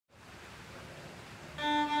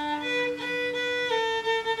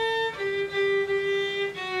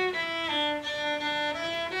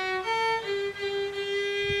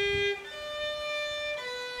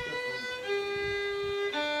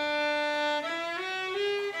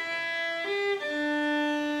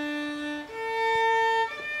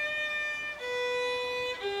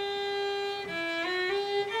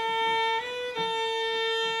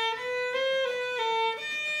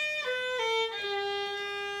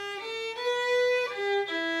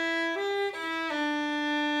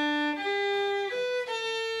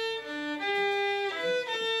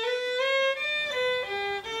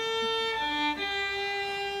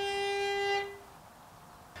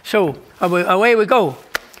So away we go.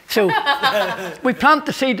 So we plant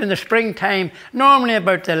the seed in the springtime, normally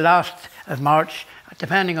about the last of March,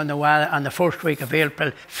 depending on the weather, and the first week of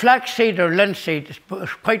April. Flaxseed or linseed is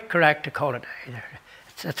quite correct to call it either.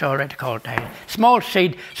 It's all right to call it either. Small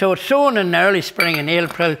seed, so it's sown in early spring in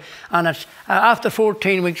April, and it's after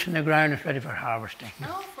 14 weeks in the ground, it's ready for harvesting.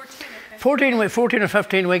 Oh, 14, okay. 14 or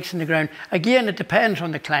 15 weeks in the ground. Again, it depends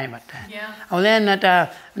on the climate. Yeah. And then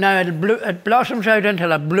now it blossoms out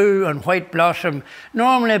into a blue and white blossom,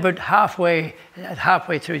 normally about halfway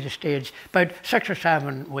through the stage, about 6 or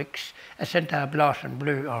 7 weeks. It's into a blossom,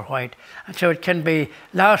 blue or white. And so it can be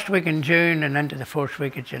last week in June and into the first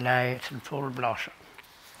week of July, it's in full blossom.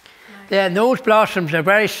 Nice. Then those blossoms are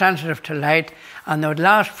very sensitive to light, and they would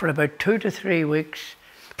last for about 2 to 3 weeks.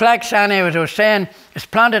 Flax, anyway, as I was saying, is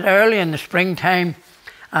planted early in the springtime,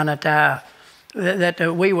 and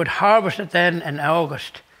we would harvest it then in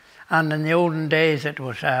August. And in the olden days it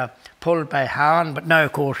was pulled by hand, but now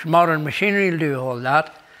of course modern machinery will do all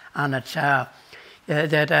that. And it's after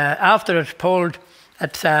it's pulled,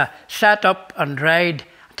 it's set up and dried,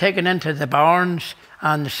 taken into the barns,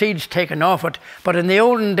 and the seeds taken off it. But in the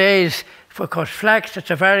olden days, because flax, it's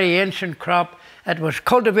a very ancient crop, it was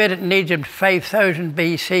cultivated in Egypt 5000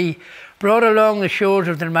 BC, brought along the shores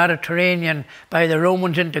of the Mediterranean by the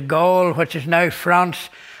Romans into Gaul, which is now France,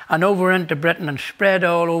 and over into Britain, and spread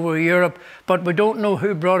all over Europe. But we don't know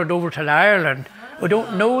who brought it over to Ireland. We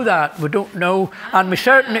don't know that. We don't know, and we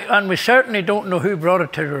certainly don't know who brought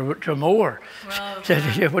it to Dromore. Well, so,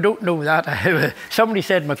 we don't know that. Somebody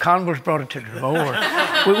said McConville's brought it to Dromore.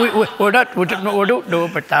 we don't know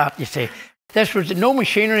about that. You see, this was no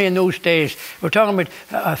machinery in those days. We're talking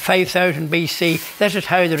about 5000 BC. This is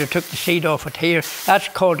how they took the seed off it here. That's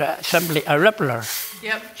called simply a rippler.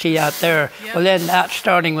 Yep. See that there? Yep. Well, then that's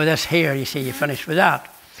starting with this here. You see, you finish with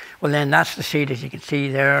that. Well, then that's the seed, as you can see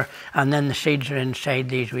there, and then the seeds are inside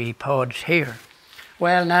these wee pods here.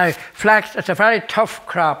 Well, now, flax, it's a very tough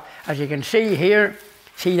crop, as you can see here.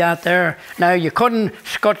 See that there? Now, you couldn't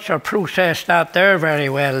scutch or process that there very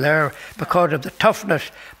well there because of the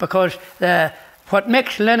toughness, because what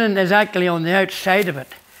makes linen is actually on the outside of it.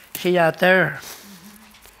 See that there?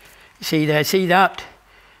 See that?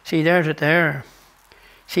 See, there's it there.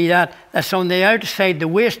 See that? That's on the outside. The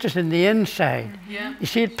waste is in the inside. Yeah. You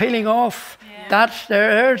see it peeling off? Yeah. That's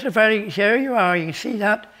there. There's a very... There you are. You can see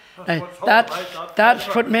that.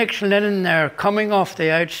 That's what makes linen there, coming off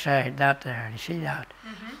the outside. That there. You see that?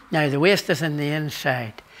 Mm-hmm. Now, the waste is in the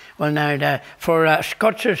inside. Well, now, for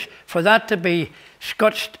scutchers, for that to be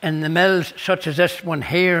scutched in the mills, such as this one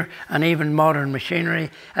here, and even modern machinery,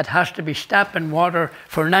 it has to be steeped in water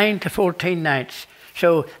for 9 to 14 nights.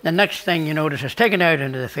 So the next thing you notice is taken out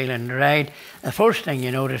into the field and dried. The first thing you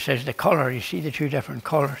notice is the colour. You see the two different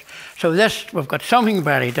colours. So this, we've got something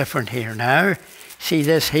very different here now. See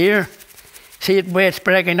this here? See the way it's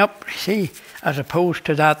breaking up, see, as opposed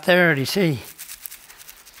to that there, you see?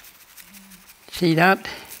 See that?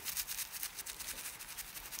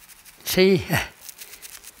 See?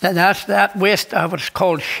 That waste of what's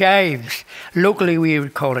called shives. Locally we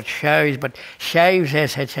would call it shives, but shives,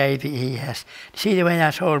 S-H-I-V-E-S. See the way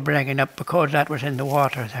that's all breaking up because that was in the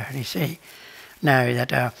water there, you see. Now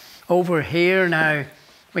that over here now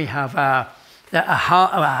we have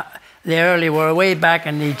we're way back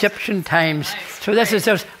in the Egyptian times. So this is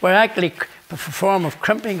just, we're actually a form of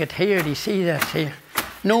crimping it here, do you see this here?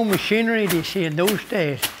 No machinery, do you see, in those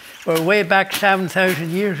days. We're way back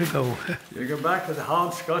 7,000 years ago. You go back to the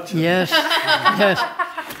hand scutching. Yes, yes.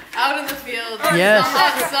 Out in the field, yes. In the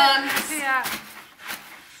hot sun.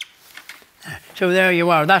 Yeah. So there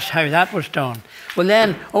you are, that's how that was done. Well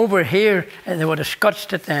then, over here, they would have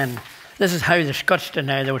scutched it then. This is how they scutched it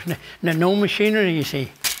now. There was no machinery, you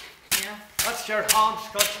see. Yeah. That's your hand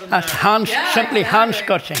scutching. That's simply hand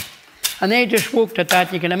scutching. And they just worked at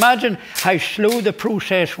that. You can imagine how slow the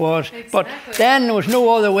process was. Exactly. But then there was no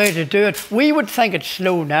other way to do it. We would think it's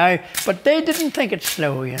slow now, but they didn't think it's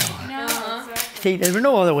slow, you know. No, exactly. See, there was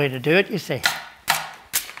no other way to do it, you see.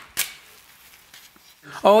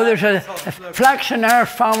 Oh, there's a flax in our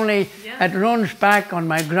family. Yeah. It runs back on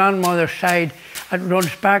my grandmother's side. It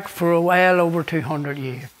runs back for a while over 200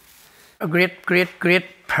 years. A great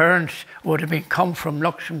parents would have come from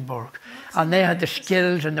Luxembourg. And they had the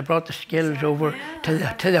skills, and they brought the skills over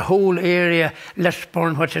to the whole area.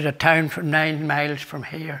 Lisburn, which is a town from 9 miles from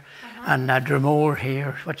here, and Dromore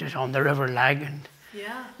here, which is on the River Lagan.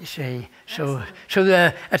 Yeah. You see, so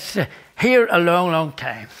it's here a long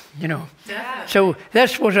time, you know. Yeah. So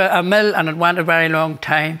this was a mill, and it went a very long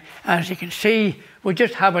time. As you can see, we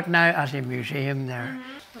just have it now as a museum there.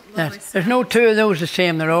 Mm-hmm. There's no two of those the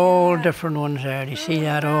same. They're all different ones there. Do you see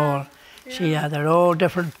that all? See that? They're all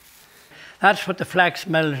different. That's what the flax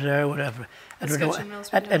mills there would have. It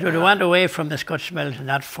would have went away from the scutch mills in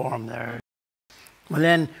that form there. Well,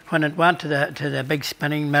 then when it went to the big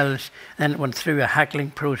spinning mills, then it went through a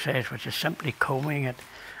hackling process, which is simply combing it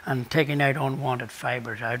and taking out unwanted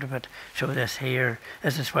fibres out of it. So this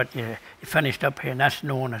is what you finished up here, and that's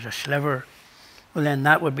known as a sliver. Well, then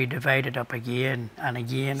that would be divided up again and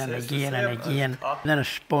again and again and again. And then it's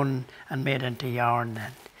spun and made into yarn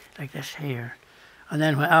then, like this here. And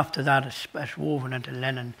then after that, it's woven into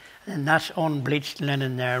linen. And that's unbleached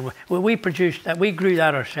linen there. We produced that. We grew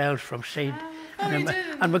that ourselves from seed.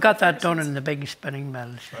 And we got that done in the big spinning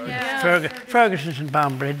mills. Ferguson's and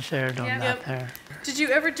Banbridge there done that there. Did you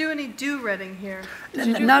ever do any do-redding here?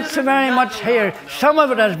 Not so very much here. Some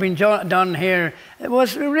of it has been done here. It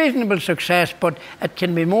was a reasonable success, but it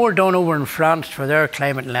can be more done over in France, for their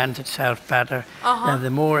climate lends itself better.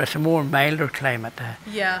 It's a more milder climate.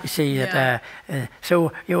 You see that.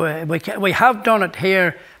 So we have done it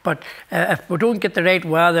here, but if we don't get the right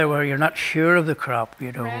weather where you're not sure of the crop,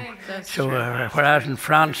 you know. So whereas in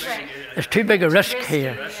France, it's too big a risk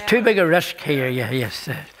here. Too big a risk here. Yes.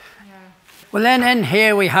 Well, then in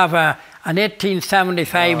here we have an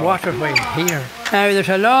 1875 water wheel here. Now there's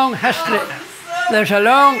a long history. There's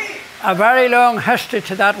a very long history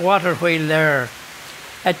to that water wheel there.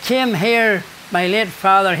 It came here. My late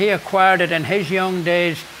father, he acquired it in his young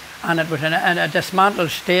days, and it was in a dismantled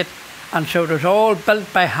state, and so it was all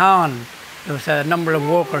built by hand. There was a number of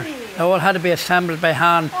workers. They all had to be assembled by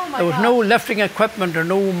hand. There was no lifting equipment or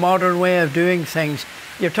no modern way of doing things.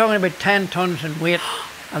 You're talking about 10 tons in weight.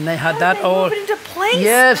 And they had that all. Move it into place?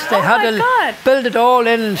 Yes, they had to build it all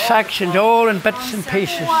in sections, all in bits and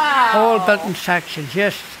pieces. All built in sections,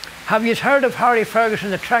 yes. Have you heard of Harry Ferguson,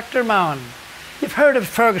 the tractor man? You've heard of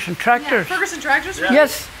Ferguson tractors? Yeah, Ferguson tractors? Yeah.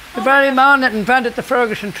 Yes, the very man that invented the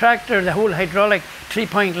Ferguson tractor, the whole hydraulic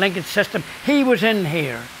 3-point linkage system, he was in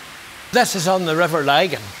here. This is on the River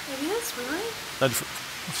Lagan. It is, really? It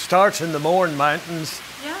starts in the Mourne Mountains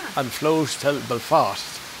and flows till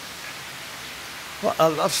Belfast. Well,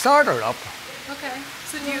 I'll start her up. Okay.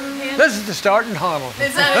 So do you hand... This is the starting handle.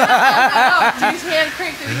 Is that it? Do you hand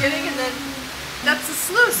crank the beginning and then... That's the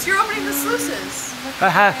sluice. You're opening the sluices.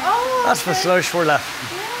 Oh, that's the sluice we're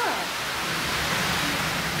left. Yeah.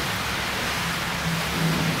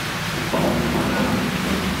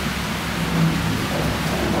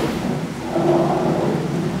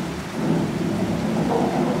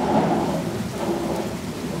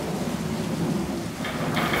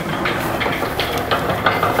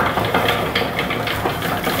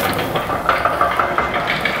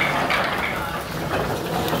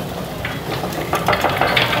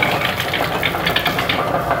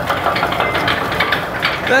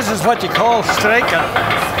 This is what you call striking.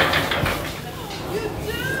 You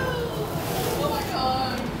do! Oh my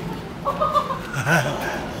god.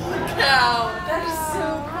 Cow. That is so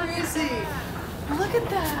crazy. Look at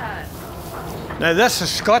that. Now this is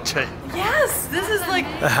scutching. Yes, this is like,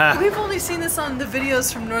 we've only seen this on the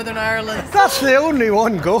videos from Northern Ireland. That's the only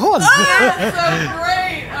one going. Oh, that's so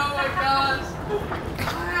great. Oh my gosh.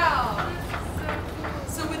 Wow.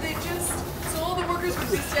 So would they just, so all the workers would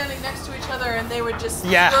be standing next to each other and they would just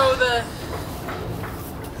throw the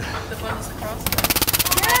bundles across them?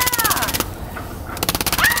 Yeah!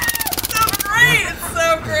 Ah, so great! It's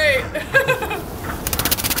so great!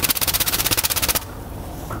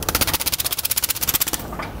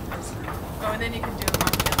 Oh, and then you can do them all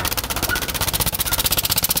together.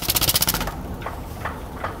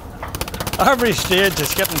 Every stage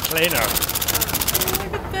is getting cleaner.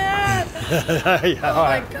 Look at that! Oh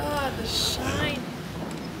my god, the shine.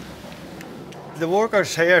 The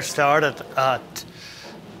workers here started at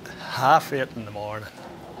 8:30 in the morning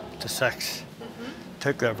to 6.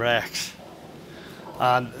 Took their breaks.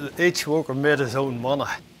 And each worker made his own money.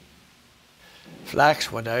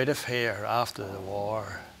 Flax went out of here after the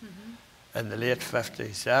war in the late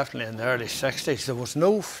 50s, definitely in the early 60s. There was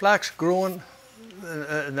no flax growing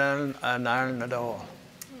in Ireland at all.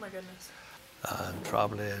 Oh my goodness. And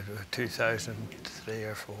probably 2003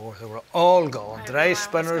 or 4, they were all gone, dry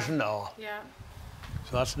spinners and all. Yeah.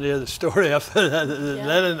 So that's near the story of the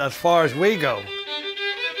linen as far as we go.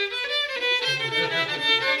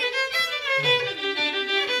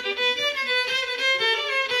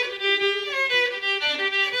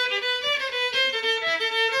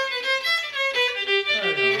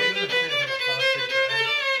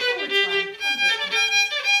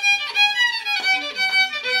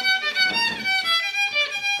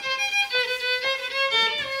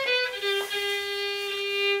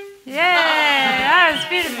 Yay! That was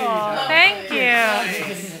beautiful.